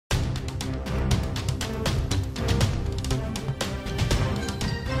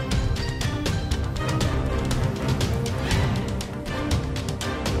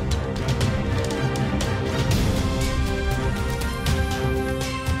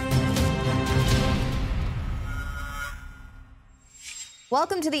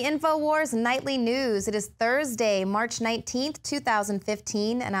Welcome to the INFOWARS Nightly News. It is Thursday, March 19th,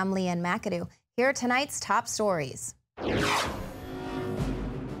 2015, and I'm Leanne McAdoo. Here are tonight's top stories.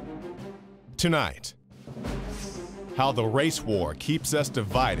 Tonight, how the race war keeps us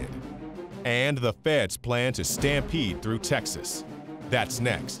divided, and the feds plan to stampede through Texas. That's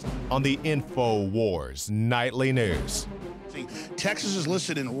next on the INFOWARS Nightly News. Texas is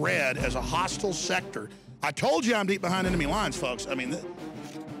listed in red as a hostile sector. I told you I'm deep behind enemy lines, folks. I mean,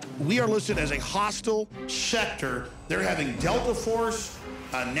 we are listed as a hostile sector. They're having Delta Force,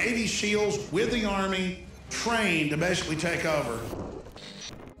 Navy SEALs with the Army trained to basically take over.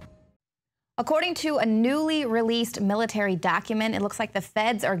 According to a newly released military document, it looks like the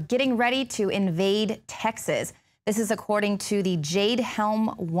feds are getting ready to invade Texas. This is according to the Jade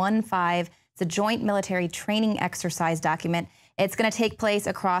Helm 15. It's a joint military training exercise document. It's going to take place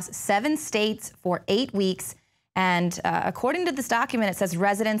across 7 states for 8 weeks. And according to this document, it says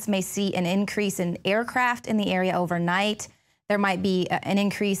residents may see an increase in aircraft in the area overnight. There might be an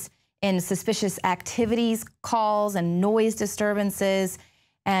increase in suspicious activities, calls, and noise disturbances.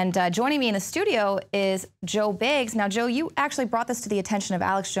 And joining me in the studio is Joe Biggs. Now, Joe, you actually brought this to the attention of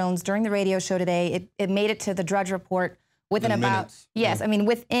Alex Jones during the radio show today. It made it to the Drudge Report within about minutes. Yes, Yeah. I mean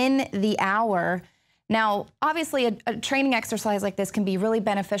within the hour. Now, obviously, a training exercise like this can be really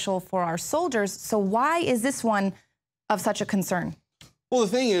beneficial for our soldiers. So why is this one of such a concern? Well, the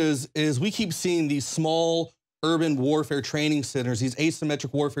thing is we keep seeing these small urban warfare training centers, these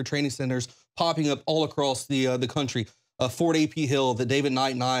asymmetric warfare training centers popping up all across the country. Fort A.P. Hill that David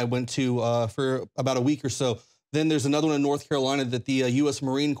Knight and I went to for about a week or so. Then there's another one in North Carolina that the U.S.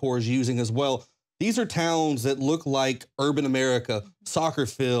 Marine Corps is using as well. These are towns that look like urban America, soccer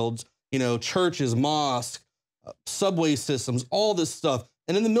fields, you know, churches, mosques, subway systems, all this stuff.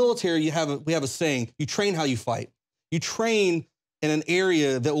 And in the military, we have a saying: you train how you fight. You train in an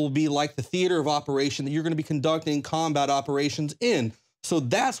area that will be like the theater of operation that you're going to be conducting combat operations in. So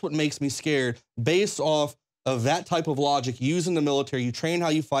that's what makes me scared, based off of that type of logic. Using the military, you train how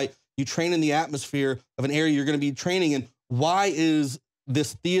you fight. You train in the atmosphere of an area you're going to be training in. Why is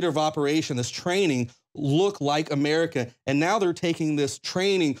this theater of operation, this training, look like America? And now they're taking this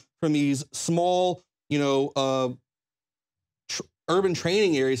training from these small, you know, urban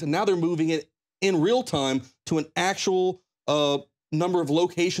training areas, and now they're moving it in real time to an actual number of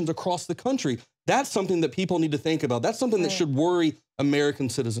locations across the country. That's something that people need to think about. That's something that should worry American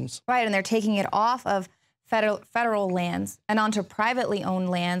citizens. Right, and they're taking it off of federal lands and onto privately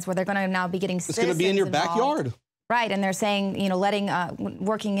owned lands where they're going to now be getting citizens. It's going to be in your involved. backyard. Right, and they're saying, you know,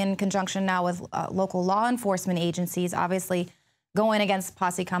 working in conjunction now with local law enforcement agencies, obviously going against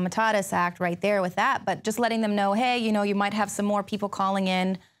Posse Comitatus Act right there with that, but just letting them know, hey, you know, you might have some more people calling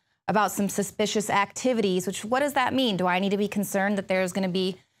in about some suspicious activities, which, what does that mean? Do I need to be concerned that there's going to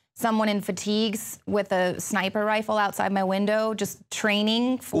be someone in fatigues with a sniper rifle outside my window just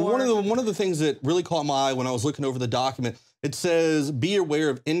training for... Well, one of the things that really caught my eye when I was looking over the document, it says, be aware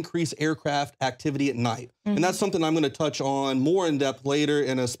of increased aircraft activity at night. Mm-hmm. And that's something I'm going to touch on more in depth later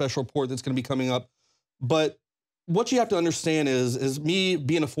in a special report that's going to be coming up. But what you have to understand is me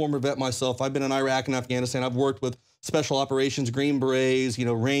being a former vet myself, I've been in Iraq and Afghanistan. I've worked with special operations, Green Berets, you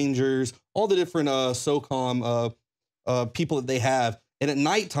know, Rangers, all the different SOCOM people that they have. And at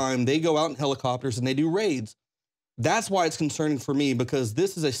nighttime, they go out in helicopters and they do raids. That's why it's concerning for me, because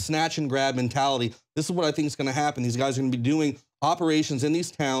this is a snatch and grab mentality. This is what I think is going to happen. These guys are going to be doing operations in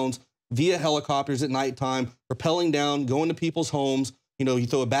these towns via helicopters at nighttime, rappelling down, going to people's homes. You know, you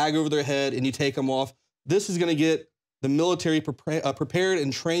throw a bag over their head and you take them off. This is going to get the military prepared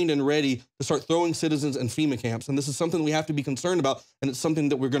and trained and ready to start throwing citizens in FEMA camps. And this is something we have to be concerned about. And it's something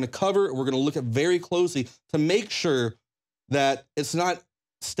that we're going to cover. We're going to look at very closely to make sure that it's not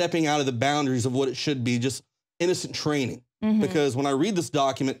stepping out of the boundaries of what it should be, just innocent training. Mm-hmm. Because when I read this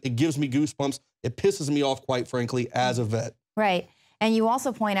document, it gives me goosebumps. It pisses me off, quite frankly, as a vet. Right. And you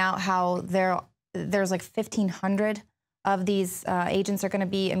also point out how there's like 1,500 of these agents are going to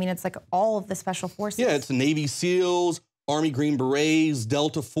be, I mean, it's like all of the special forces. Yeah, it's the Navy SEALs, Army Green Berets,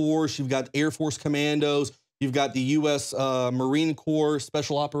 Delta Force. You've got Air Force Commandos. You've got the U.S. Marine Corps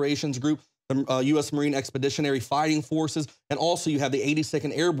Special Operations Group, the U.S. Marine Expeditionary Fighting Forces, and also you have the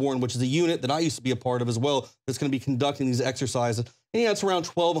 82nd Airborne, which is a unit that I used to be a part of as well, that's going to be conducting these exercises. And yeah, it's around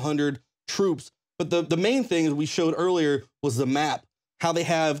 1,200 troops. But the main thing that we showed earlier was the map, how they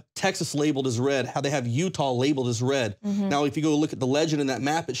have Texas labeled as red, how they have Utah labeled as red. Mm-hmm. Now, if you go look at the legend in that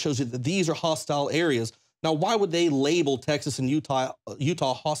map, it shows you that these are hostile areas. Now, why would they label Texas and Utah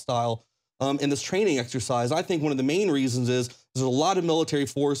hostile in this training exercise? I think one of the main reasons is there's a lot of military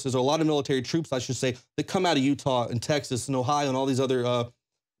forces, or a lot of military troops, I should say, that come out of Utah and Texas and Ohio and all these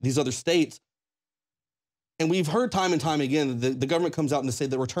other states. And we've heard time and time again that the government comes out and say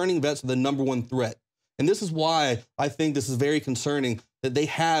that returning vets are the #1 threat. And this is why I think this is very concerning that they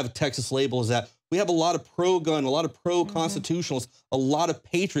have Texas labeled as that. We have a lot of pro-gun, a lot of pro-constitutionalists, a lot of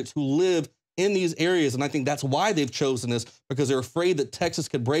patriots who live in these areas. And I think that's why they've chosen this, because they're afraid that Texas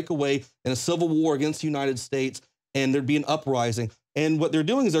could break away in a civil war against the United States and there'd be an uprising. And what they're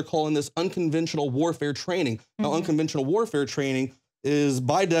doing is they're calling this unconventional warfare training. Now, unconventional warfare training is,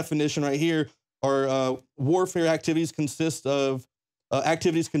 by definition right here, our warfare activities consist of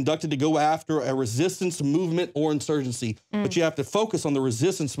activities conducted to go after a resistance movement or insurgency. But you have to focus on the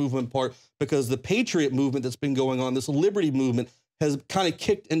resistance movement part, because the patriot movement that's been going on, this liberty movement, has kind of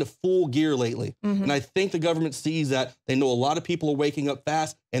kicked into full gear lately. And I think the government sees that. They know a lot of people are waking up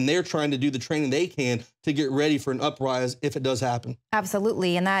fast, and they're trying to do the training they can to get ready for an uprise if it does happen.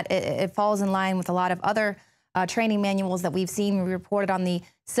 Absolutely, and that it falls in line with a lot of other training manuals that we've seen. We reported on the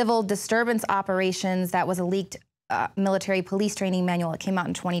civil disturbance operations. That was a leaked military police training manual. It came out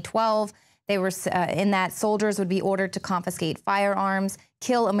in 2012. They were in that soldiers would be ordered to confiscate firearms,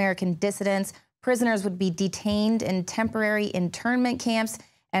 kill American dissidents. Prisoners would be detained in temporary internment camps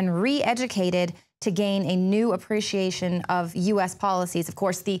and re-educated to gain a new appreciation of U.S. policies. Of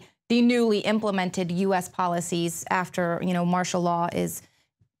course, the newly implemented U.S. policies after, martial law is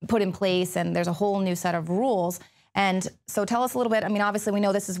put in place and there's a whole new set of rules. And so tell us a little bit. I mean, obviously, we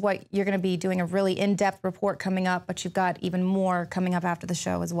know this is what you're going to be doing, a really in-depth report coming up, but you've got even more coming up after the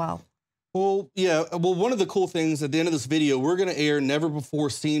show as well. Well, yeah. Well, one of the cool things at the end of this video, we're going to air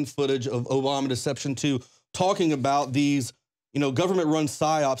never-before-seen footage of Obama Deception 2, talking about these, government-run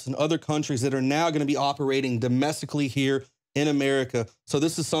psyops in other countries that are now going to be operating domestically here in America. So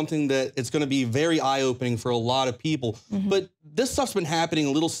this is something that it's going to be very eye-opening for a lot of people. But this stuff's been happening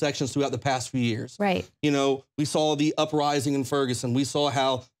in little sections throughout the past few years. Right. We saw the uprising in Ferguson. We saw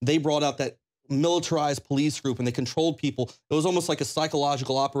how they brought out that militarized police group and they controlled people. It was almost like a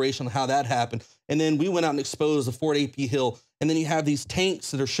psychological operation on how that happened. And then we went out and exposed the Fort AP Hill. And then you have these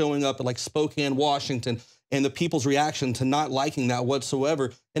tanks that are showing up at like Spokane, Washington, and the people's reaction to not liking that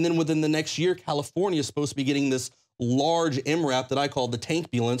whatsoever. And then within the next year, California is supposed to be getting this large MRAP that I call the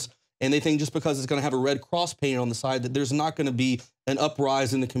tankbulance. And they think just because it's going to have a Red Cross painted on the side that there's not going to be an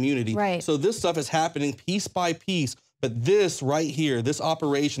uprise in the community. Right. So this stuff is happening piece by piece. But this right here, this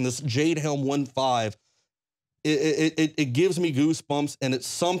operation, this Jade Helm 1-5, it gives me goosebumps, and it's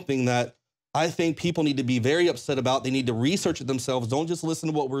something that I think people need to be very upset about. They need to research it themselves. Don't just listen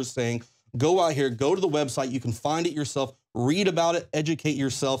to what we're saying. Go out here, go to the website. You can find it yourself, read about it, educate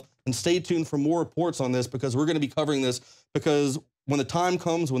yourself, and stay tuned for more reports on this, because we're going to be covering this, because when the time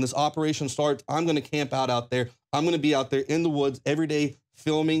comes, when this operation starts, I'm going to camp out there. I'm going to be out there in the woods every day,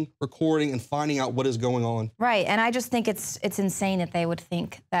 filming, recording, and finding out what is going on. Right, and I just think it's insane that they would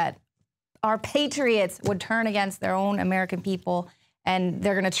think that our patriots would turn against their own American people and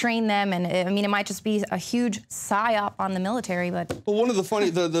they're going to train them. And I mean, it might just be a huge psyop on the military, but... Well, one of the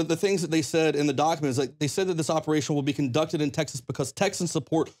funny, the things that they said in the document is like, they said that this operation will be conducted in Texas because Texans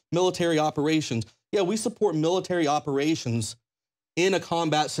support military operations. Yeah, we support military operations in a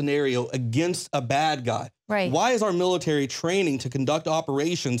combat scenario against a bad guy. Right. Why is our military training to conduct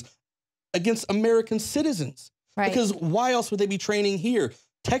operations against American citizens? Right. Because why else would they be training here?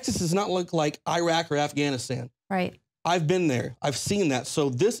 Texas does not look like Iraq or Afghanistan. Right. I've been there. I've seen that. So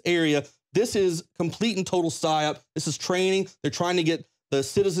this area, this is complete and total psyop. This is training. They're trying to get the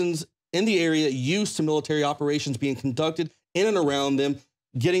citizens in the area used to military operations being conducted in and around them,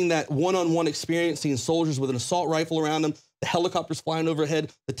 getting that one-on-one experience, seeing soldiers with an assault rifle around them, the helicopters flying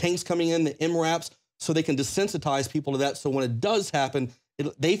overhead, the tanks coming in, the MRAPs, so they can desensitize people to that. So when it does happen,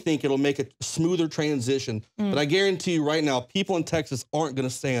 they think it'll make a smoother transition. But I guarantee you right now, people in Texas aren't going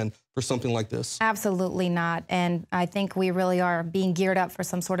to stand for something like this. Absolutely not. And I think we really are being geared up for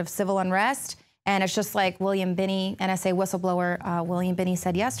some sort of civil unrest. And it's just like William Binney, NSA whistleblower William Binney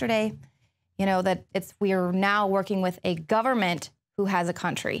said yesterday, that we are now working with a government who has a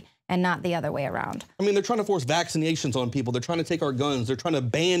country and not the other way around. I mean, they're trying to force vaccinations on people. They're trying to take our guns. They're trying to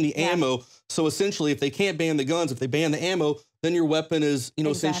ban the ammo. So essentially, if they can't ban the guns, if they ban the ammo, then your weapon is,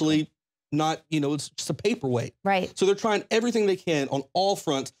 essentially not, it's just a paperweight. Right. So they're trying everything they can on all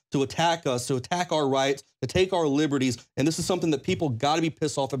fronts to attack us, to attack our rights, to take our liberties. And this is something that people got to be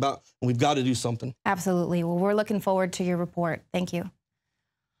pissed off about, and we've got to do something. Absolutely. Well, we're looking forward to your report. Thank you.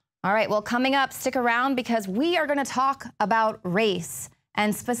 All right. Well, coming up, stick around, because we are going to talk about race,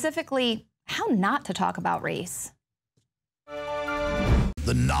 and specifically how not to talk about race.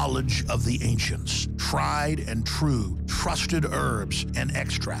 The knowledge of the ancients, tried and true, trusted herbs and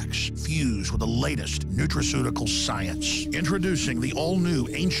extracts fused with the latest nutraceutical science. Introducing the all-new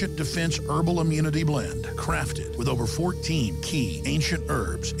Ancient Defense Herbal Immunity Blend, crafted with over 14 key ancient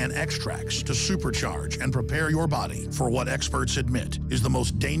herbs and extracts to supercharge and prepare your body for what experts admit is the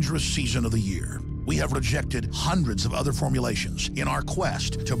most dangerous season of the year. We have rejected hundreds of other formulations in our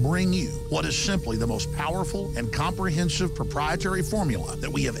quest to bring you what is simply the most powerful and comprehensive proprietary formula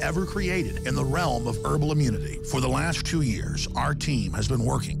that we have ever created in the realm of herbal immunity. For the last 2 years, our team has been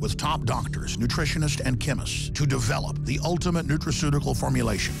working with top doctors, nutritionists, and chemists to develop the ultimate nutraceutical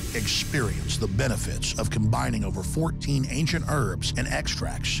formulation. Experience the benefits of combining over 14 ancient herbs and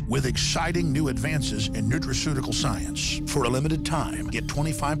extracts with exciting new advances in nutraceutical science. For a limited time, get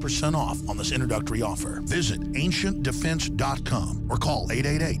 25% off on this introductory offer. Visit ancientdefense.com or call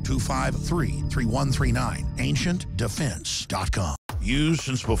 888-253-3139. ancientdefense.com. Used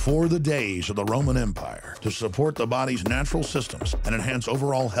since before the days of the Roman Empire to support the body's natural systems and enhance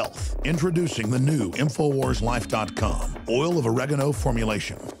overall health. Introducing the new INFOWARSLife.com oil of oregano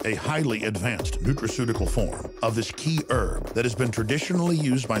formulation, a highly advanced nutraceutical form of this key herb that has been traditionally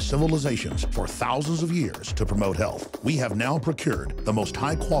used by civilizations for thousands of years to promote health. We have now procured the most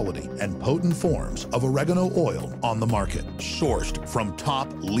high quality and potent forms of oregano oil on the market, sourced from top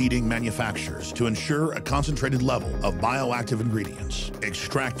leading manufacturers to ensure a concentrated level of bioactive ingredients,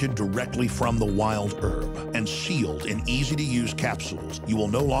 extracted directly from the wild herb and sealed in easy-to-use capsules. You will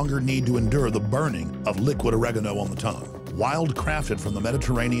no longer need to endure the burning of liquid oregano on the tongue. Wild crafted from the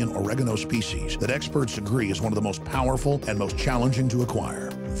Mediterranean oregano species that experts agree is one of the most powerful and most challenging to acquire.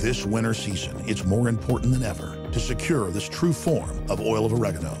 This winter season, it's more important than ever to secure this true form of oil of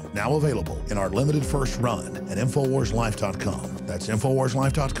oregano. Now available in our limited first run at INFOWARSLife.com. That's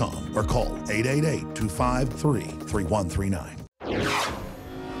INFOWARSLife.com or call 888-253-3139.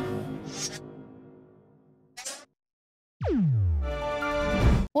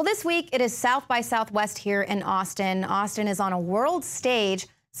 Well, this week it is South by Southwest here in Austin. Austin is on a world stage,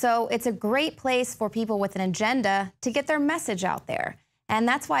 so it's a great place for people with an agenda to get their message out there. And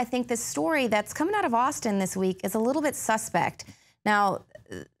that's why I think this story that's coming out of Austin this week is a little bit suspect. Now,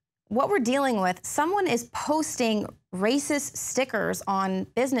 what we're dealing with, someone is posting racist stickers on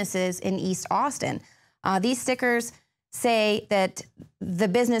businesses in East Austin. These stickers say that the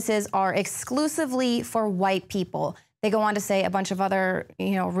businesses are exclusively for white people. They go on to say a bunch of other,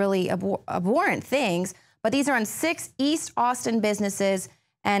 really abhorrent things, but these are on 6 East Austin businesses.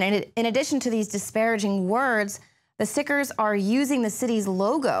 And in addition to these disparaging words, the stickers are using the city's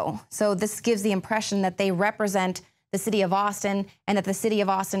logo. So this gives the impression that they represent the city of Austin and that the city of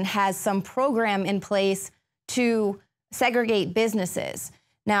Austin has some program in place to segregate businesses.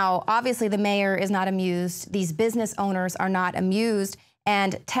 Now, obviously, the mayor is not amused. These business owners are not amused.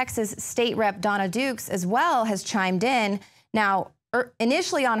 And Texas State Rep Donna Dukes as well has chimed in. Now,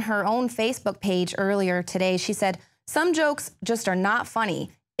 initially on her own Facebook page earlier today, she said, "Some jokes just are not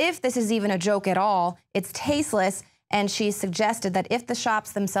funny. If this is even a joke at all, it's tasteless." And she suggested that if the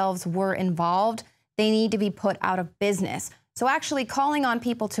shops themselves were involved, they need to be put out of business. So actually calling on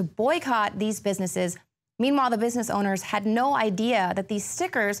people to boycott these businesses. Meanwhile, the business owners had no idea that these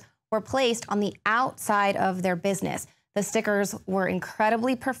stickers were placed on the outside of their business. The stickers were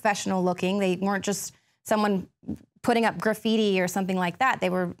incredibly professional looking. They weren't just someone putting up graffiti or something like that. They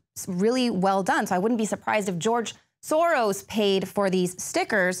were really well done. So I wouldn't be surprised if George Soros paid for these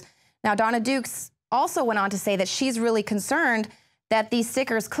stickers. Now, Donna Dukes also went on to say that she's really concerned that these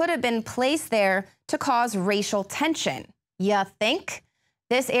stickers could have been placed there to cause racial tension. You think?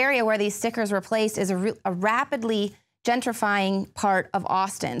 This area where these stickers were placed is a rapidly gentrifying part of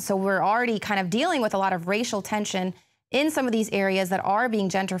Austin. So we're already kind of dealing with a lot of racial tension in some of these areas that are being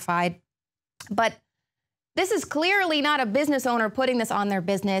gentrified. But this is clearly not a business owner putting this on their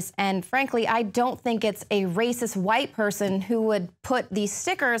business. And frankly, I don't think it's a racist white person who would put these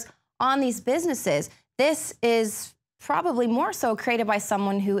stickers on these businesses. This is probably more so created by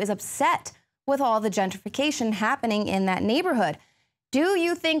someone who is upset with all the gentrification happening in that neighborhood. Do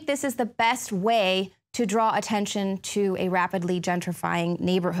you think this is the best way to draw attention to a rapidly gentrifying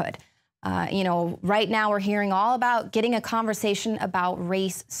neighborhood? Right now we're hearing all about getting a conversation about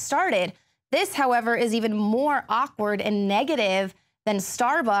race started. This, however, is even more awkward and negative than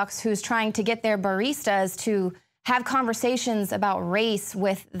Starbucks, who's trying to get their baristas to have conversations about race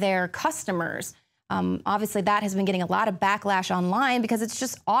with their customers. Obviously, that has been getting a lot of backlash online because it's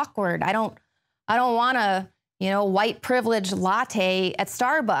just awkward. I don't want a white privilege latte at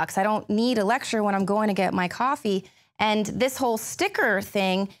Starbucks. I don't need a lecture when I'm going to get my coffee. And this whole sticker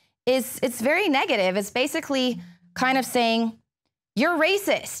thing it's very negative. It's basically kind of saying, you're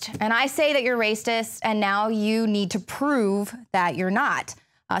racist. And I say that you're racist, and now you need to prove that you're not.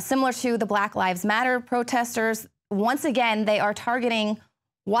 Similar to the Black Lives Matter protesters, once again, they are targeting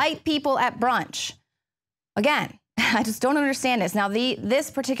white people at brunch. Again, I just don't understand this. Now,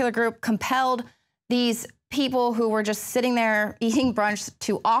 this particular group compelled these people who were just sitting there eating brunch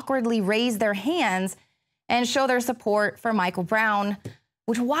to awkwardly raise their hands and show their support for Michael Brown,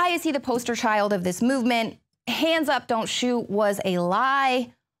 which, why is he the poster child of this movement? Hands up, don't shoot was a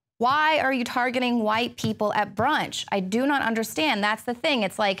lie. Why are you targeting white people at brunch? I do not understand. That's the thing.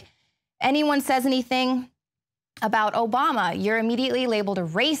 It's like anyone says anything about Obama, you're immediately labeled a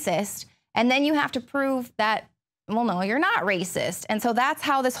racist, and then you have to prove that, well, no, you're not racist. And so that's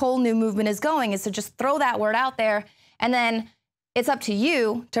how this whole new movement is going, is to just throw that word out there, and then it's up to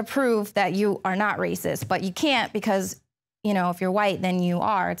you to prove that you are not racist. But you can't, because, you know, if you're white, then you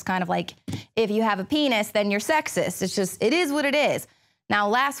are. It's kind of like if you have a penis, then you're sexist. It's just, it is what it is. Now,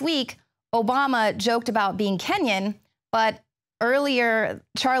 last week, Obama joked about being Kenyan, but earlier,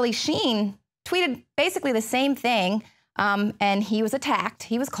 Charlie Sheen tweeted basically the same thing, and he was attacked.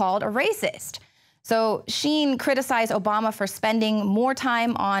 He was called a racist. So Sheen criticized Obama for spending more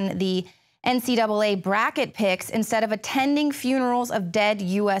time on the NCAA bracket picks instead of attending funerals of dead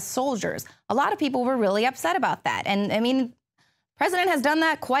U.S. soldiers. A lot of people were really upset about that. And I mean, the president has done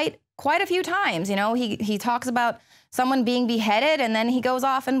that quite a few times. You know, he talks about someone being beheaded, and then he goes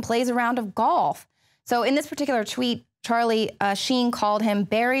off and plays a round of golf. So in this particular tweet, Charlie Sheen called him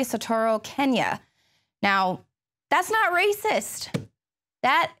Barry Soetoro Kenya. Now, that's not racist.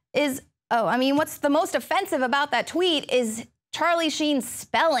 That is, oh, I mean, what's the most offensive about that tweet is Charlie Sheen's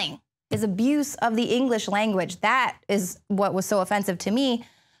spelling, his abuse of the English language. That is what was so offensive to me.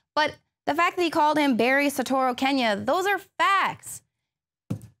 But the fact that he called him Barry Soetoro Kenya, those are facts.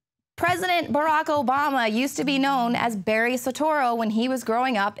 President Barack Obama used to be known as Barry Soetoro when he was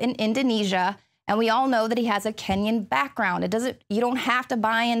growing up in Indonesia. And we all know that he has a Kenyan background. You don't have to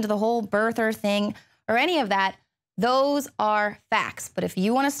buy into the whole birther thing or any of that. Those are facts. But if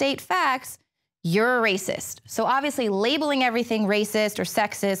you want to state facts, you're a racist. So obviously labeling everything racist or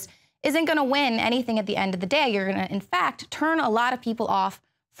sexist isn't going to win anything at the end of the day. You're going to, in fact, turn a lot of people off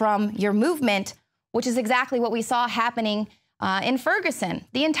from your movement, which is exactly what we saw happening in Ferguson.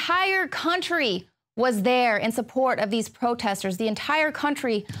 The entire country was there in support of these protesters. The entire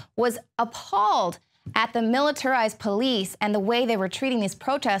country was appalled at the militarized police and the way they were treating these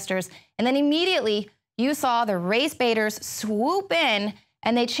protesters. And then immediately you saw the race baiters swoop in,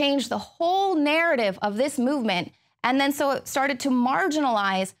 and they changed the whole narrative of this movement. And then so it started to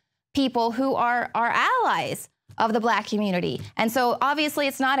marginalize people who are allies of the Black community. And so obviously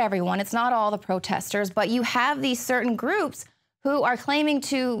it's not everyone, it's not all the protesters, but you have these certain groups who are claiming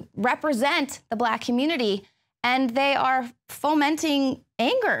to represent the Black community, and they are fomenting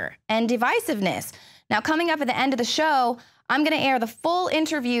anger and divisiveness. Now, coming up at the end of the show, I'm going to air the full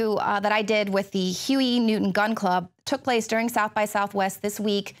interview that I did with the Huey Newton Gun Club. It took place during South by Southwest this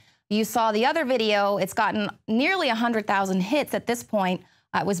week. You saw the other video. It's gotten nearly 100,000 hits at this point.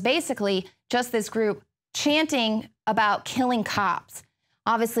 It was basically just this group chanting about killing cops.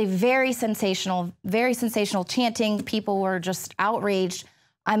 Obviously, very sensational chanting. People were just outraged.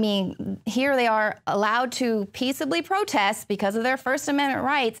 I mean, here they are allowed to peaceably protest because of their First Amendment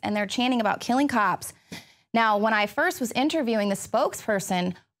rights, and they're chanting about killing cops. Now, when I first was interviewing the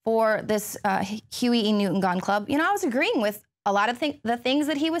spokesperson for this Huey E. Newton Gun Club, you know, I was agreeing with a lot of the things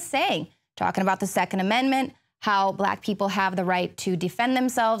that he was saying, talking about the Second Amendment, how Black people have the right to defend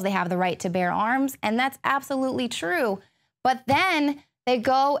themselves, they have the right to bear arms, and that's absolutely true. But then they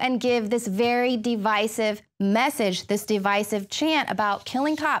go and give this very divisive message, this divisive chant about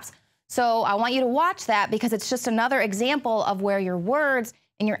killing cops. So I want you to watch that, because it's just another example of where your words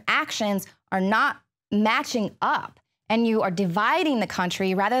and your actions are not matching up, and you are dividing the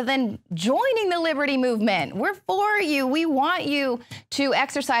country rather than joining the liberty movement. We're for you. We want you to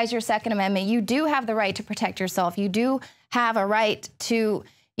exercise your Second Amendment. You do have the right to protect yourself. You do have a right to,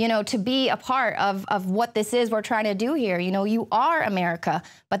 you know, to be a part of what this is we're trying to do here. You know, you are America,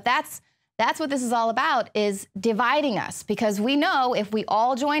 but that's what this is all about, is dividing us, because we know if we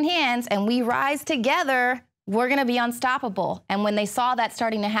all join hands and we rise together, we're going to be unstoppable. And when they saw that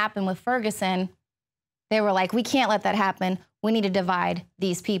starting to happen with Ferguson, they were like, we can't let that happen. We need to divide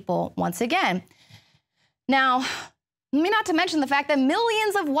these people once again. Now, not to mention the fact that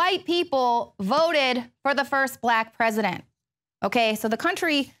millions of white people voted for the first Black president. Okay, so the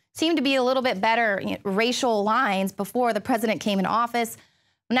country seemed to be a little bit better, you know, racial lines before the president came in office.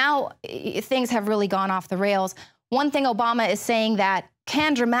 Now things have really gone off the rails. One thing Obama is saying that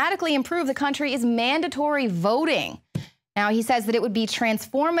can dramatically improve the country is mandatory voting. Now, he says that it would be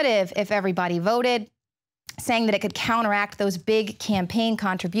transformative if everybody voted, saying that it could counteract those big campaign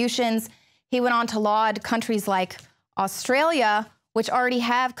contributions. He went on to laud countries like Australia, which already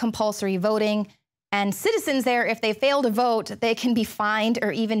have compulsory voting, and citizens there, if they fail to vote, they can be fined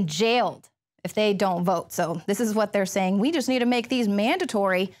or even jailed if they don't vote. So this is what they're saying. We just need to make these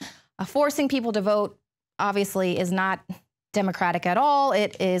mandatory. Forcing people to vote obviously is not democratic at all.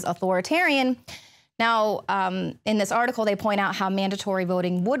 It is authoritarian. Now, in this article, they point out how mandatory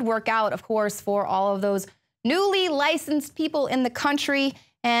voting would work out, of course, for all of those newly licensed people in the country,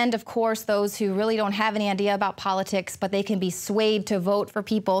 and of course, those who really don't have any idea about politics, but they can be swayed to vote for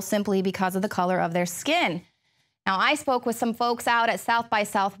people simply because of the color of their skin. Now, I spoke with some folks out at South by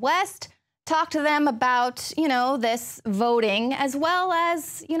Southwest, talked to them about, this voting, as well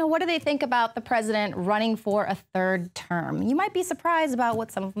as, what do they think about the president running for a third term? You might be surprised about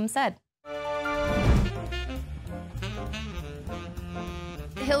what some of them said.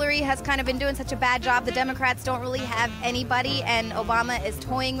 Hillary has kind of been doing such a bad job. The Democrats don't really have anybody, and Obama is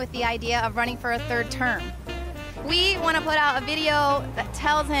toying with the idea of running for a third term. We want to put out a video that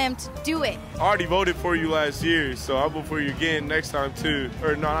tells him to do it. I already voted for you last year, so I'll vote for you again next time too.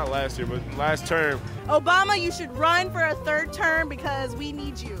 Or no, not last year, but last term. Obama, you should run for a third term because we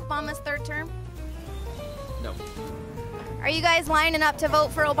need you. Obama's third term? No. Are you guys lining up to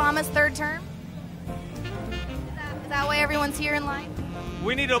vote for Obama's third term? Is that why everyone's here in line?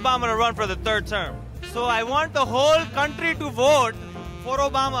 We need Obama to run for the third term. So I want the whole country to vote for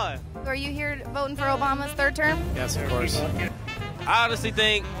Obama. Are you here voting for Obama's third term? Yes, of course. I honestly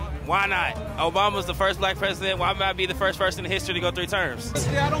think, why not? Obama's the first black president. Why not be the first person in history to go 3 terms?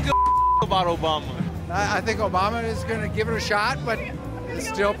 Yeah, I don't give a about Obama. I think Obama is going to give it a shot, but it's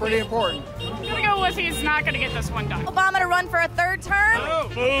still pretty important. I'm going to go with he's not going to get this one done. Obama to run for a third term? Oh,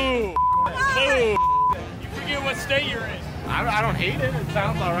 boo! Boo! You forget what state you're in. I don't hate it. It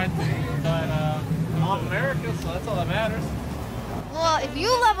sounds all right to me, but I love America, so that's all that matters. Well, if you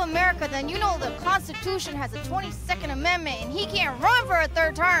love America, then you know the Constitution has a 22nd Amendment, and he can't run for a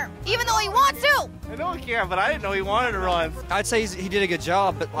third term, even though he wants to. I know he can, but I didn't know he wanted to run. I'd say he did a good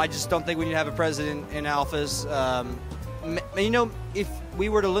job, but I just don't think we need to have a president in alphas. If we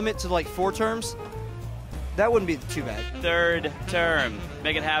were to limit to like 4 terms, that wouldn't be too bad. Third term.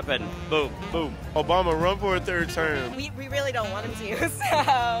 Make it happen. Boom. Boom. Obama, run for a third term. We really don't want him to, so...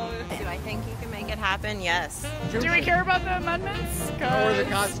 Do I think he can make it happen? Yes. Do we care about the amendments? Or the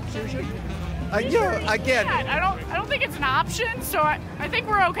Constitution? Again... I don't think it's an option, so I think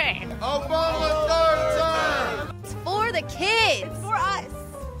we're okay. Obama third term! It's for the kids. It's for us.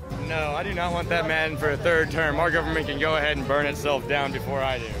 No, I do not want that man for a third term. Our government can go ahead and burn itself down before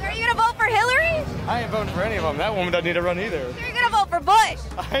I do. Are you going to vote for Hillary? I ain't voting for any of them. That woman doesn't need to run either. You're going to vote for Bush?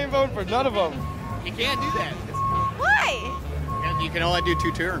 I ain't voting for none of them. You can't do that. Why? You can only do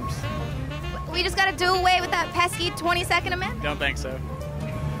 2 terms. We just got to do away with that pesky 22nd Amendment? Don't think so.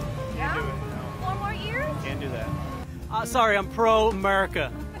 Yeah? 4 more years? Can't do that. Sorry, I'm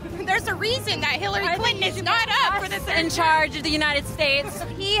pro-America. There's a reason that Hillary Clinton is not up for the third in charge of the United States.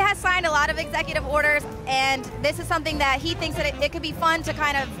 He has signed a lot of executive orders, and this is something that he thinks that it could be fun to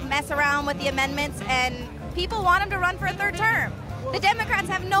kind of mess around with the amendments, and people want him to run for a third term. The Democrats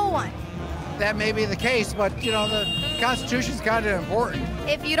have no one. That may be the case, but, the Constitution's kind of important.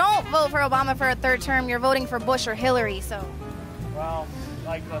 If you don't vote for Obama for a third term, you're voting for Bush or Hillary, so. Well,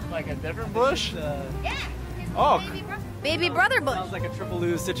 like a different Bush? Yeah. Oh. Baby brother Bush. Sounds like a triple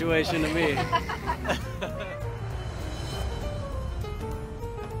lose situation to me.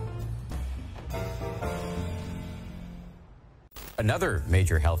 Another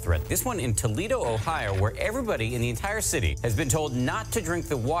major health threat, this one in Toledo, Ohio, where everybody in the entire city has been told not to drink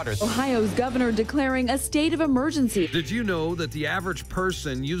the water. Ohio's governor declaring a state of emergency. Did you know that the average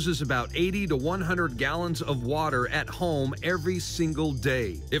person uses about 80 to 100 gallons of water at home every single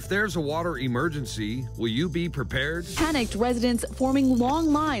day? If there's a water emergency, will you be prepared? Panicked residents forming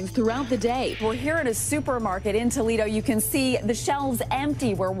long lines throughout the day. We're here at a supermarket in Toledo. You can see the shelves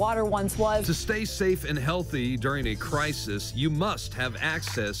empty where water once was. To stay safe and healthy during a crisis, you must have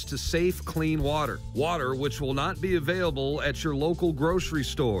access to safe, clean water. Water which will not be available at your local grocery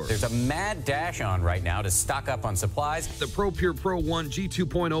store. There's a mad dash on right now to stock up on supplies. The ProPure Pro 1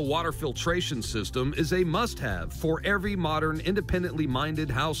 G2.0 water filtration system is a must-have for every modern, independently minded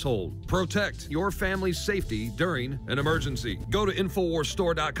household. Protect your family's safety during an emergency. Go to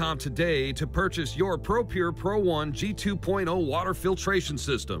InfoWarsStore.com today to purchase your ProPure Pro 1 G2.0 water filtration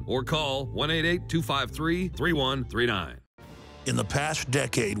system or call 1-888-253-3139. In the past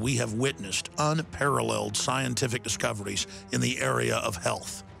decade, we have witnessed unparalleled scientific discoveries in the area of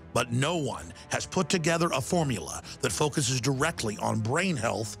health. But no one has put together a formula that focuses directly on brain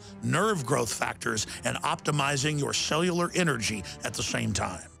health, nerve growth factors, and optimizing your cellular energy at the same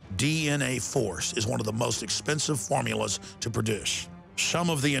time. DNA Force is one of the most expensive formulas to produce. Some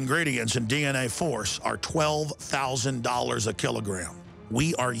of the ingredients in DNA Force are $12,000 a kilogram.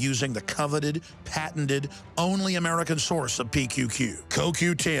 We are using the coveted, patented, only American source of PQQ,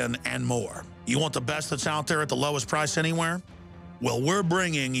 CoQ10, and more. You want the best that's out there at the lowest price anywhere? Well, we're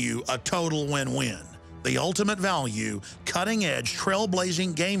bringing you a total win-win. The ultimate value, cutting-edge,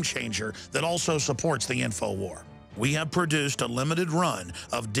 trailblazing game changer that also supports the InfoWar. We have produced a limited run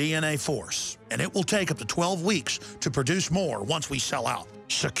of DNA Force, and it will take up to 12 weeks to produce more once we sell out.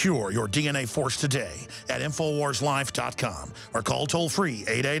 Secure your DNA Force today at InfoWarsLife.com or call toll-free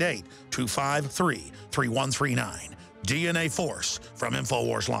 888-253-3139. DNA Force from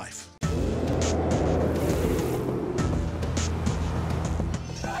InfoWars Life.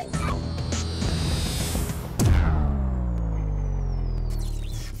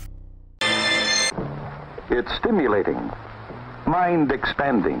 It's stimulating,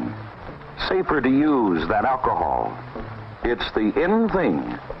 mind-expanding, safer to use than alcohol. It's the in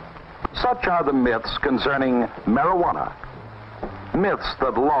thing. Such are the myths concerning marijuana. Myths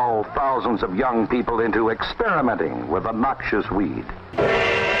that lull thousands of young people into experimenting with the noxious weed.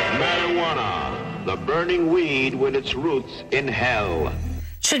 Marijuana, the burning weed with its roots in hell.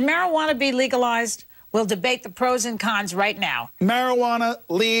 Should marijuana be legalized? We'll debate the pros and cons right now. Marijuana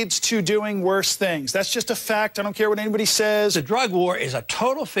leads to doing worse things. That's just a fact. I don't care what anybody says. The drug war is a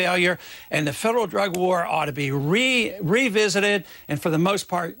total failure, and the federal drug war ought to be revisited and, for the most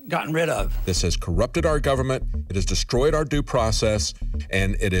part, gotten rid of. This has corrupted our government. It has destroyed our due process,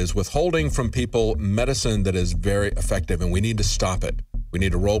 and it is withholding from people medicine that is very effective, and we need to stop it. We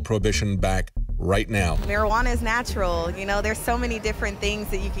need to roll prohibition back right now. Marijuana is natural. You know, there's so many different things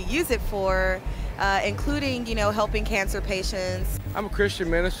that you can use it for, including, you know, helping cancer patients. I'm a Christian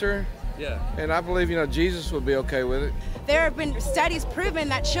minister. Yeah. And I believe, you know, Jesus would be okay with it. There have been studies proven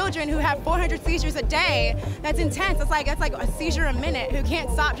that children who have 400 seizures a day, that's intense, it's like a seizure a minute, who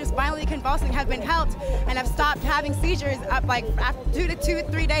can't stop just violently convulsing, have been helped and have stopped having seizures like 2 to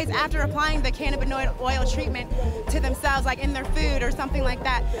 3 days after applying the cannabinoid oil treatment to themselves, like in their food or something like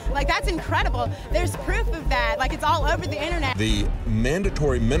that. Like, that's incredible. There's proof of that. Like, it's all over the internet. The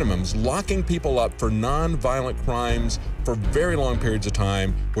mandatory minimums locking people up for non-violent crimes for very long periods of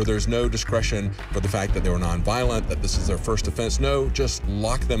time where there's no discretion for the fact that they were non-violent, that this is their first offense. No, just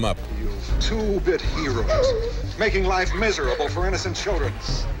lock them up. You two-bit heroes, making life miserable for innocent children.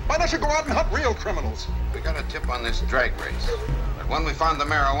 Why don't you go out and hunt real criminals? We got a tip on this drag race, but when we found the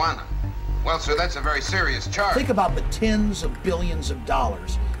marijuana, well, sir, that's a very serious charge. Think about the tens of billions of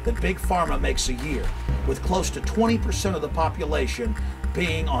dollars that Big Pharma makes a year, with close to 20% of the population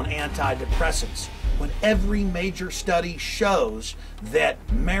being on antidepressants, when every major study shows that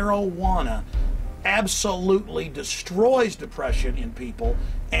marijuana absolutely destroys depression in people,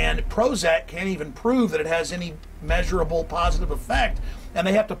 and Prozac can't even prove that it has any measurable positive effect, and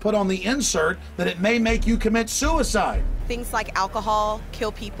they have to put on the insert that it may make you commit suicide. Things like alcohol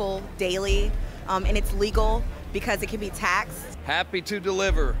kill people daily, and it's legal because it can be taxed. Happy to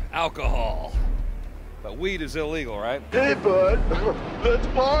deliver alcohol. But weed is illegal, right? Hey, bud, let's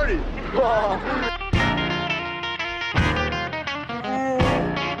party.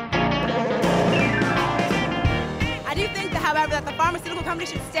 I do think, however, that the pharmaceutical company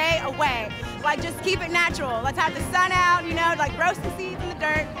should stay away. Like, just keep it natural. Let's have the sun out, you know, like roast the seeds in the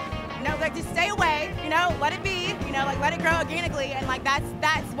dirt. You know, like, just stay away, you know, let it be, you know, like, let it grow organically, and like that's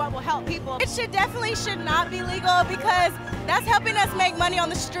what will help people. It should not be legal because that's helping us make money on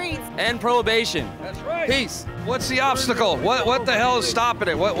the streets. And prohibition. That's right. Peace. What's the obstacle? What the hell is stopping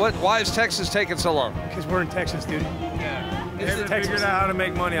it? Why is Texas taking so long? Because we're in Texas, dude. Yeah. They haven't figured out how to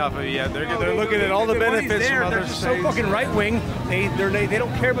make money off of it yet. They're looking at all the benefits from other states. They're just so fucking right wing. They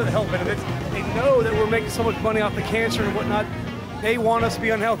don't care about the health benefits. They know that we're making so much money off the cancer and whatnot. They want us to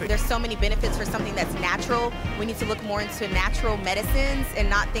be unhealthy. There's so many benefits for something that's natural. We need to look more into natural medicines and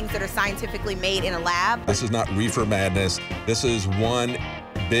not things that are scientifically made in a lab. This is not reefer madness. This is one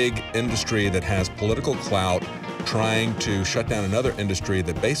big industry that has political clout trying to shut down another industry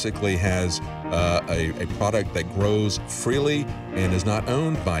that basically has a product that grows freely and is not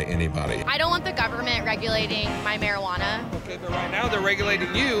owned by anybody. I don't want the government regulating my marijuana. Okay, but right now they're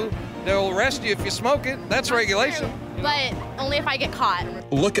regulating you. They'll arrest you if you smoke it. That's regulation. But only if I get caught.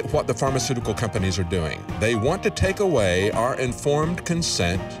 Look at what the pharmaceutical companies are doing. They want to take away our informed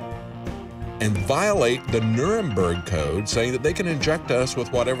consent and violate the Nuremberg Code, saying that they can inject us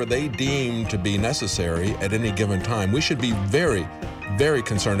with whatever they deem to be necessary at any given time. We should be very, very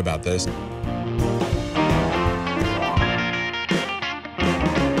concerned about this.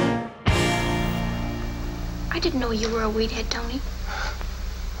 I didn't know you were a weedhead, Tony.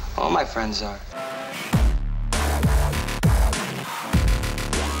 All my friends are.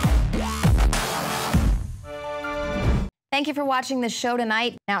 Thank you for watching the show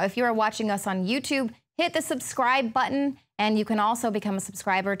tonight. Now, if you are watching us on YouTube, hit the subscribe button, and you can also become a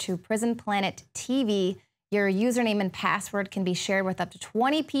subscriber to Prison Planet TV. Your username and password can be shared with up to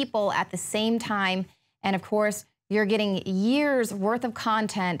 20 people at the same time. And of course, you're getting years worth of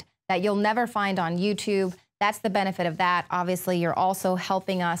content that you'll never find on YouTube. That's the benefit of that. Obviously, you're also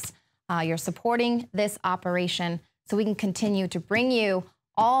helping us. You're supporting this operation so we can continue to bring you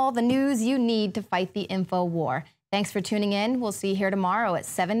all the news you need to fight the info war. Thanks for tuning in. We'll see you here tomorrow at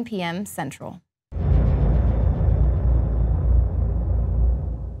 7 p.m. Central.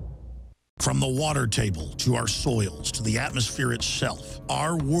 From the water table to our soils to the atmosphere itself,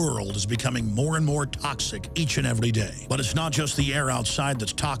 our world is becoming more and more toxic each and every day. But it's not just the air outside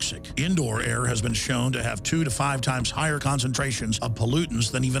that's toxic. Indoor air has been shown to have 2 to 5 times higher concentrations of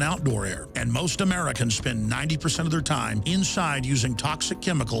pollutants than even outdoor air. And most Americans spend 90% of their time inside using toxic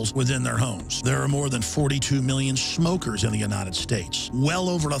chemicals within their homes. There are more than 42 million smokers in the United States. Well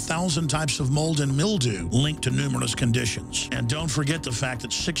over 1,000 types of mold and mildew linked to numerous conditions. And don't forget the fact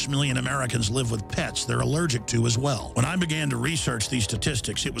that 6 million Americans live with pets they're allergic to as well. When I began to research these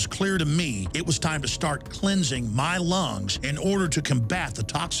statistics, it was clear to me it was time to start cleansing my lungs in order to combat the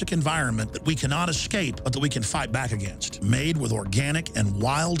toxic environment that we cannot escape, but that we can fight back against. Made with organic and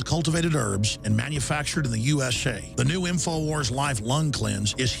wild cultivated herbs and manufactured in the USA, the new INFOWARS Life Lung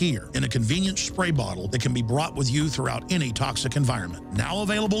Cleanse is here in a convenient spray bottle that can be brought with you throughout any toxic environment. Now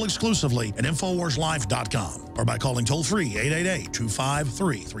available exclusively at INFOWarsLife.com or by calling toll-free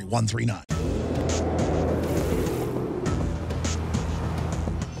 888-253-3139.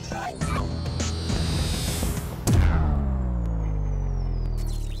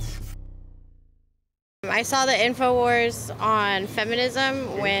 I saw the INFOWARS on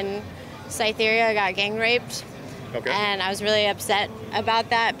feminism when Cytherea got gang raped. Okay. And I was really upset about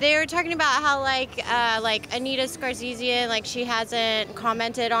that. They were talking about how like Anita Scarzizian, like she hasn't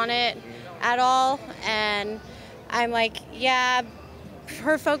commented on it at all. And I'm like, yeah,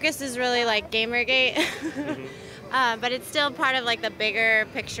 her focus is really like Gamergate. But it's still part of like the bigger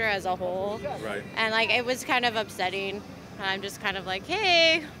picture as a whole. Right. And like it was kind of upsetting. And I'm just kind of like,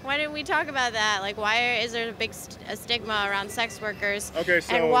 hey, why didn't we talk about that? Like, why is there a big stigma around sex workers? Okay,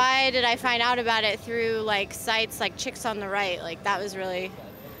 so... And why did I find out about it through like sites like Chicks on the Right? Like that was really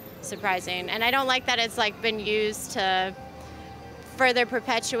surprising. And I don't like that it's like been used to further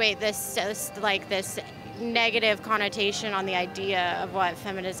perpetuate this negative connotation on the idea of what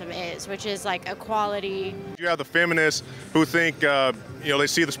feminism is, which is like equality. You have the feminists who think, they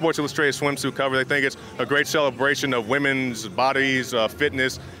see the Sports Illustrated swimsuit cover, they think it's a great celebration of women's bodies,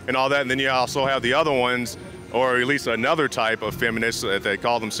 fitness, and all that. And then you also have the other ones, or at least another type of feminists that they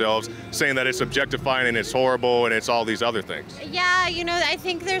call themselves, saying that it's objectifying and it's horrible and it's all these other things. Yeah, I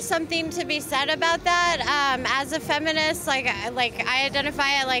think there's something to be said about that. As a feminist, I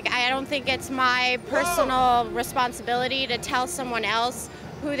identify it like I don't think it's my personal responsibility to tell someone else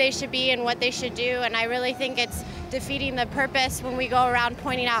who they should be and what they should do, and I really think it's defeating the purpose when we go around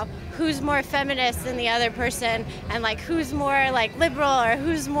pointing out who's more feminist than the other person and like who's more like liberal or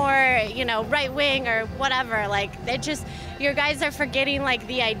who's more right wing or whatever. Like it just, your guys are forgetting like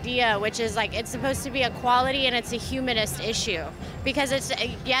the idea, which is like it's supposed to be equality and it's a humanist issue, because it's,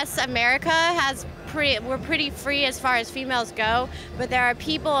 yes, America we're pretty free as far as females go, but there are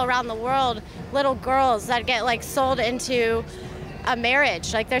people around the world, little girls that get like sold into a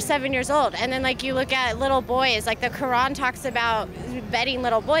marriage, like they're 7 years old, and then like you look at little boys, like the Quran talks about bedding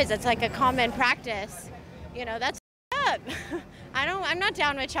little boys. It's like a common practice. That's up. I'm not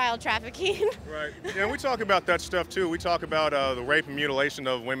down with child trafficking. Right. Yeah, we talk about that stuff too. We talk about the rape and mutilation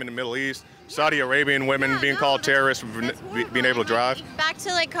of women in the Middle East, Saudi Arabian women being called terrorists for being able to drive. Back to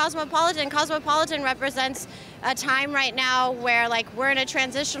like Cosmopolitan. Cosmopolitan represents a time right now where like we're in a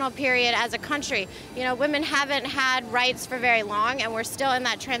transitional period as a country. Women haven't had rights for very long, and we're still in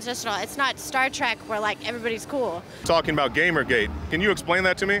that transitional. It's not Star Trek where like everybody's cool. Talking about Gamergate, can you explain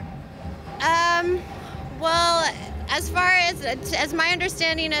that to me? Well, as far as my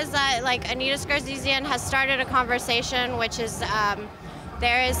understanding is that like Anita Scarzizian has started a conversation, which is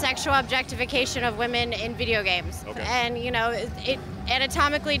there is sexual objectification of women in video games. Okay. And it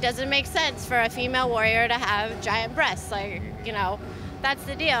anatomically doesn't make sense for a female warrior to have giant breasts. Like, that's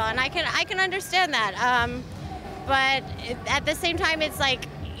the deal, and I can understand that. But at the same time, it's like,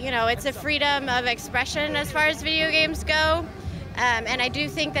 it's a freedom of expression as far as video games go. And I do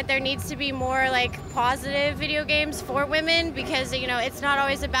think that there needs to be more like positive video games for women, because you know it's not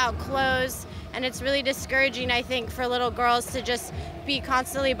always about clothes, and it's really discouraging, I think, for little girls to just be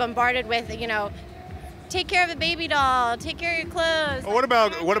constantly bombarded with, you know, take care of a baby doll, take care of your clothes. Well,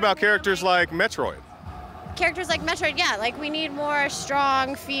 what about characters like Metroid? Characters like Metroid, yeah, like we need more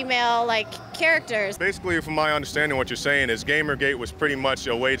strong female like characters. Basically, from my understanding, what you're saying is Gamergate was pretty much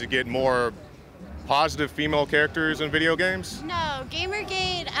a way to get more positive female characters in video games? No,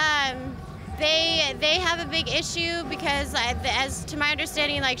 Gamergate, they have a big issue because, as to my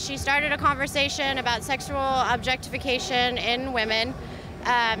understanding, like she started a conversation about sexual objectification in women,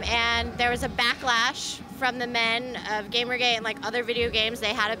 and there was a backlash from the men of Gamergate and like other video games.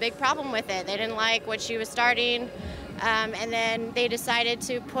 They had a big problem with it. They didn't like what she was starting, and then they decided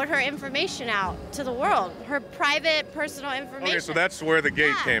to put her information out to the world, her private, personal information. Okay, so that's where the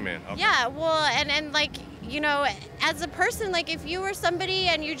gate came in. Okay. Yeah, well, and like, you know, as a person, like if you were somebody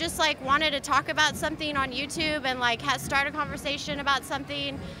and you just like wanted to talk about something on YouTube and like start a conversation about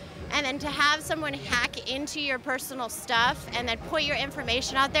something, and then to have someone hack into your personal stuff and then put your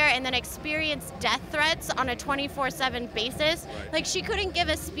information out there and then experience death threats on a 24/7 basis. Right. Like she couldn't give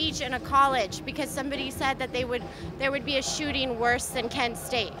a speech in a college because somebody said that there would be a shooting worse than Kent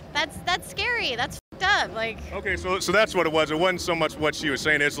State. That's scary. That's fucked up. Like. Okay, so that's what it was. It wasn't so much what she was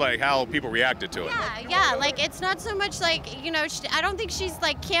saying. It's like how people reacted to it. Yeah. Like it's not so much like, you know, I don't think she's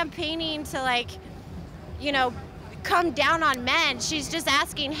like campaigning to like, you know, come down on men. She's just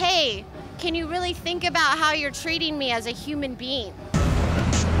asking, hey, can you really think about how you're treating me as a human being?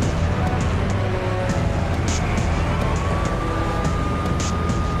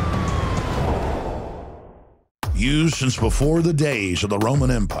 Used since before the days of the Roman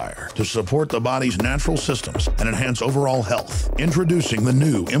Empire to support the body's natural systems and enhance overall health. Introducing the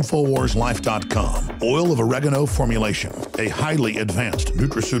new InfoWarsLife.com oil of oregano formulation, a highly advanced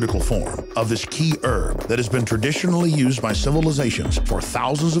nutraceutical form of this key herb that has been traditionally used by civilizations for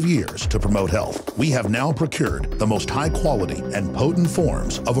thousands of years to promote health. We have now procured the most high quality and potent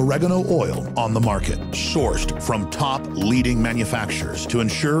forms of oregano oil on the market, sourced from top leading manufacturers to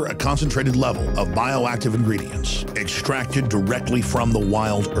ensure a concentrated level of bioactive ingredients. Extracted directly from the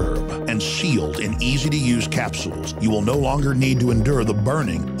wild herb and sealed in easy-to-use capsules, you will no longer need to endure the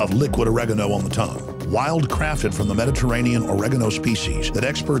burning of liquid oregano on the tongue. Wild crafted from the Mediterranean oregano species that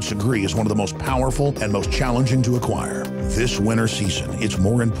experts agree is one of the most powerful and most challenging to acquire. This winter season, it's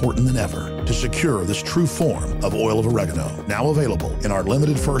more important than ever to secure this true form of oil of oregano. Now available in our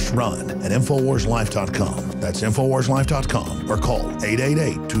limited first run at InfoWarsLife.com. That's InfoWarsLife.com or call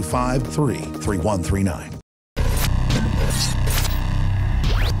 888-253-3139.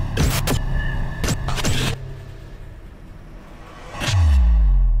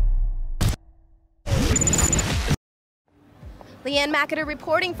 Leanne McAdoo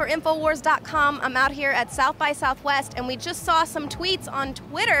reporting for InfoWars.com. I'm out here at South by Southwest, and we just saw some tweets on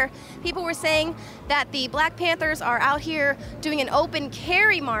Twitter. People were saying that the Black Panthers are out here doing an open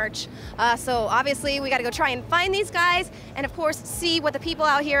carry march. So obviously we got to go try and find these guys, and of course see what the people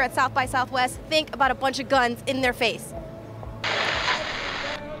out here at South by Southwest think about a bunch of guns in their face.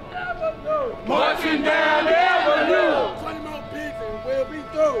 Marching down the avenue. 20 more pigs and we'll be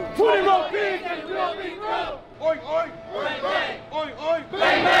through. 20 more pigs and we'll be through. Oi, oi, bang, bang. Oi, oi,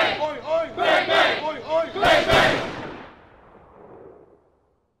 bang, bang. Oi, oi, bang, bang. Oi, oi, bang, bang.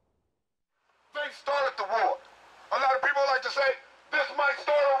 They started the war. A lot of people like to say this might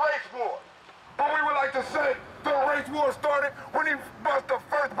start a race war. But we would like to say the race war started when he bust the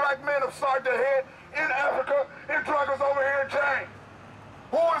first black man upside the head in Africa and drug us over here in chains.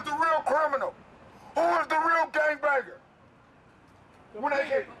 Who is the real criminal? Who is the real gangbanger? When they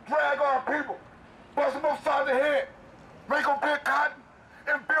can drag our people, bust them upside the head, make them pick cotton,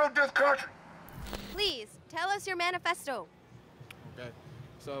 and build this country. Please, tell us your manifesto. Okay.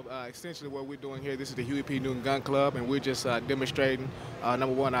 So essentially what we're doing here, this is the Huey P. Newton Gun Club, and we're just demonstrating, number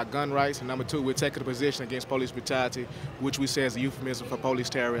one, our gun rights, and number two, we're taking a position against police brutality, which we say is a euphemism for police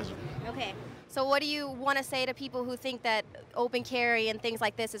terrorism. Okay. So what do you want to say to people who think that open carry and things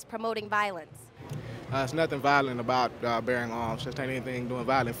like this is promoting violence? It's nothing violent about bearing arms. Just ain't anything doing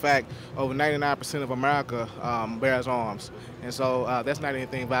violent. In fact, over 99% of America bears arms. And so that's not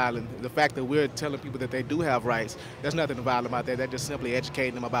anything violent. The fact that we're telling people that they do have rights, there's nothing violent about that. They're just simply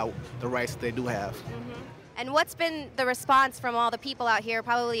educating them about the rights that they do have. Mm-hmm. And what's been the response from all the people out here,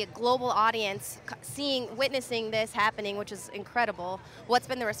 probably a global audience, witnessing this happening, which is incredible? What's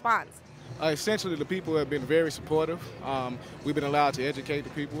been the response? Essentially, the people have been very supportive. We've been allowed to educate the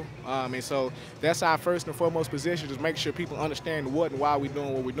people. And so that's our first and foremost position, is make sure people understand what and why we're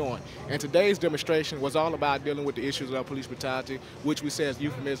doing what we're doing. And today's demonstration was all about dealing with the issues of police brutality, which we say is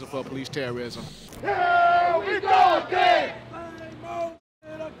euphemism for police terrorism. Here we go again!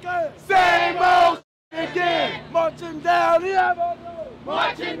 Same old again! Marching down the avenue!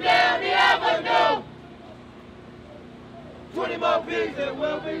 Marching down the avenue! 20 more pigs and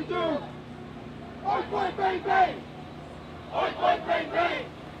we'll be through! Oink, oink, bang, bang! Oink, oink, bang, bang!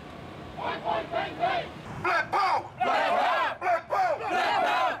 Oink, oink, bang, bang! Black power! Black power! Black power! Black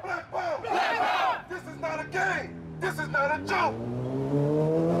power! Black power! Black power! This is not a game! This is not a joke!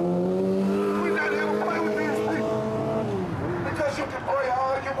 We're not here to play with these people. Because you can pray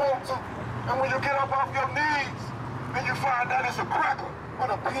all you want to, and when you get up off your knees, and you find out it's a cracker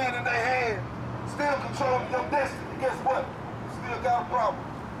with a pen in their hand, still controlling your destiny, guess what? You still got a problem.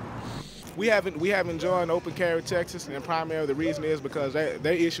 We haven't joined Open Carry Texas, and primarily the reason is because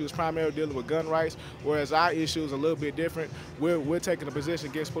their issue is primarily dealing with gun rights, whereas our issue is a little bit different. We're taking a position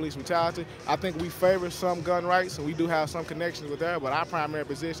against police brutality. I think we favor some gun rights, and we do have some connections with that, but our primary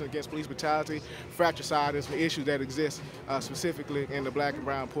position against police brutality, fratricide, is an issue that exists specifically in the black and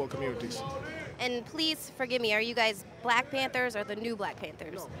brown poor communities. And please forgive me, are you guys Black Panthers or the new Black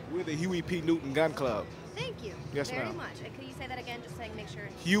Panthers? No, we're the Huey P. Newton Gun Club. Thank you Yes, very ma'am. much. Could you say that again, just so I can make sure?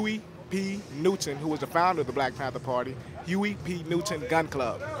 Huey P. Newton, who was the founder of the Black Panther Party, Huey P. Newton Gun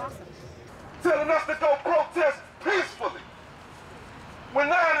Club. Awesome. Telling us to go protest peacefully. When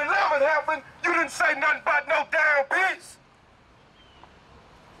 9/11 happened, you didn't say nothing about no damn peace.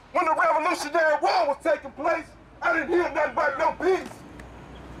 When the Revolutionary War was taking place, I didn't hear nothing about no peace.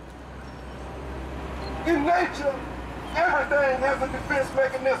 In nature, everything has a defense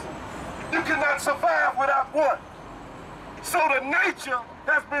mechanism. You cannot survive without one. So the nature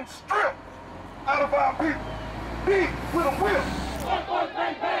has been stripped out of our people. Beat with a whip. Oink, oink,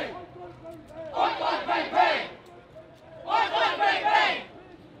 bang, bang. Oink, oink, bang, bang. Oink, oink, bang, bang.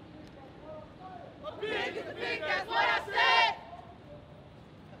 A pig is a pig, that's what I said.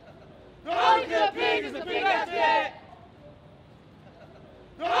 The only good pig is the pig that's dead.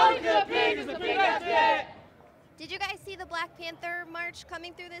 The only good pig is the pig that's dead. Did you guys see the Black Panther march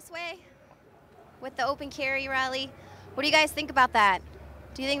coming through this way with the open carry rally? What do you guys think about that?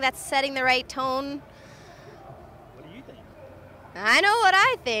 Do you think that's setting the right tone? What do you think? I know what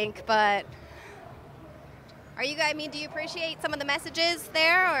I think, but are you guys, do you appreciate some of the messages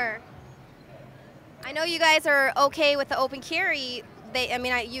there, or? I know you guys are okay with the open carry.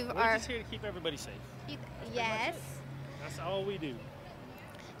 You We're are. just here to keep everybody safe. Yes. That's all we do.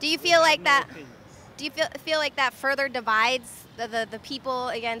 Do you feel like No that? opinions. Do you feel like that further divides the people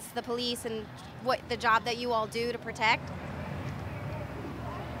against the police and what the job that you all do to protect?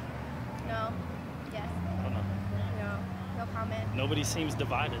 No. Yes. I don't know. No. No comment. Nobody seems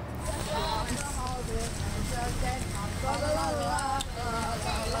divided.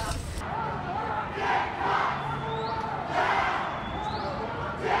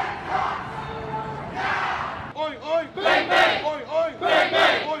 Oi, oi, bang, bang! Oi, oi, bang,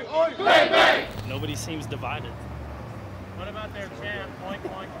 bang! Oi, oi, bang, bang! Nobody seems divided. What about their chant? Oink,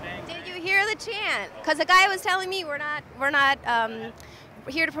 oink, bang. Did you hear the chant? Because the guy was telling me we're not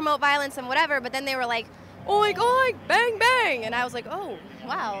here to promote violence and whatever, but then they were like, oink, oink, bang, bang, and I was like, oh,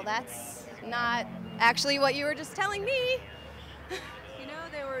 wow, that's not actually what you were just telling me. You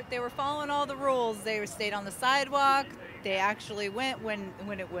know, they were following all the rules. They stayed on the sidewalk. They actually went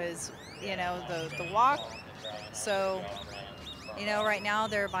when it was, you know, the walk. So, you know, right now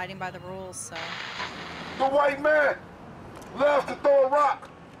they're abiding by the rules. So. The white man loves to throw a rock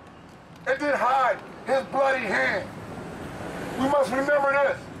and then hide his bloody hand. We must remember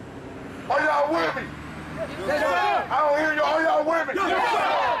this. Are y'all with me? Yes, I don't hear you. Are y'all with me?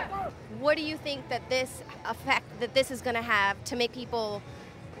 Yes, What do you think that this is going to have to make people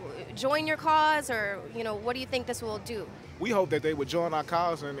join your cause, or what do you think this will do? We hope that they would join our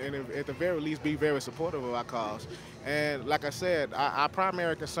cause and at the very least be very supportive of our cause. And like I said, our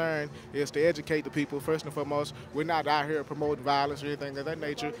primary concern is to educate the people first and foremost. We're not out here promoting violence or anything of that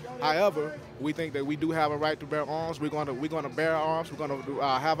nature. However, we think that we do have a right to bear arms. We're going to bear arms. We're going to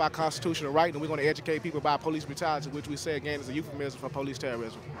have our constitutional right, and we're going to educate people about police brutality, which we say again is a euphemism for police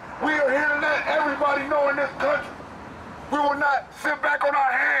terrorism. We are here to let everybody know in this country we will not sit back on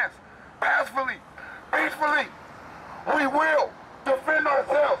our hands passively, peacefully. We will defend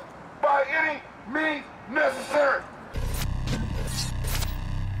ourselves by any means necessary.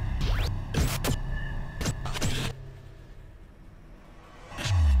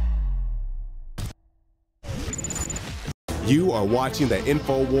 You are watching the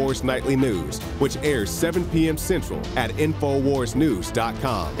INFOWARS Nightly News, which airs 7 p.m. Central at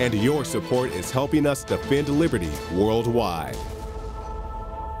INFOWARSnews.com. And your support is helping us defend liberty worldwide.